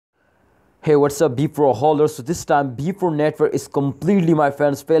Hey, what's up, Bepro holder? So this time Bepro network is completely, my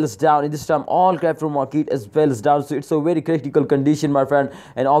friends, fails down. In this time all crypto market is fails down. So it's a very critical condition, my friend.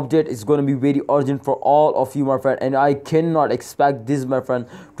 An update is going to be very urgent for all of you, my friend. And I cannot expect this, my friend.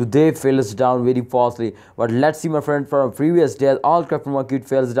 Today fails down very fastly. But let's see, my friend, from previous days all crypto market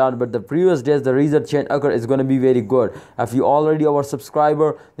fails down. But the previous days the reason change occur is going to be very good. If you already our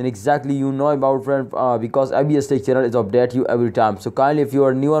subscriber, then exactly you know about, friend, because ABS Tech channel is update you every time. So kindly, if you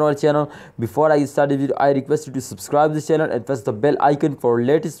are new on our channel, before I start the video, I request you to subscribe this channel and press the bell icon for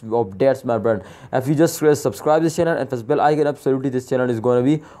latest updates, my friend. If you just press subscribe this channel and press bell icon, absolutely this channel is going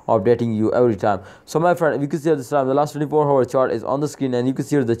to be updating you every time. So my friend, you can see at this time the last 24-hour chart is on the screen, and you can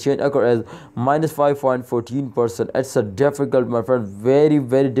see the change occur as minus 5.14%. It's a difficult, my friend,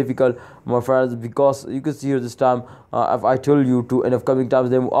 very difficult, my friends, because you can see here this time if I told you to in upcoming times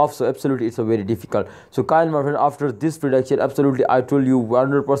they move off, so absolutely it's a very difficult. So kind, my friend, after this prediction, absolutely I told you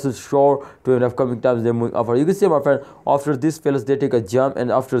 100% sure to in upcoming times they moving upward. You can see, my friend, after this fails they take a jump,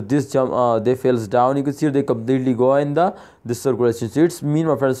 and after this jump they fails down. You can see they completely go in the this circulation. So it's mean,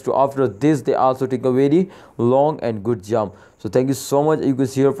 my friends, to after this they also take a very long and good jump. So thank you so much, you can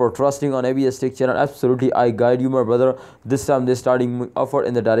see here, for trusting on ABS Tech channel. Absolutely I guide you, my brother. This time they starting upward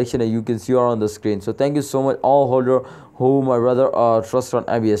in the direction and you can see on the screen. So thank you so much all holder who, my brother, trust on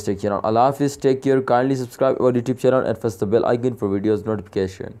ABS Tech channel. Allah Hafiz, take care, kindly subscribe our YouTube channel and press the bell icon for videos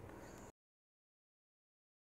notification.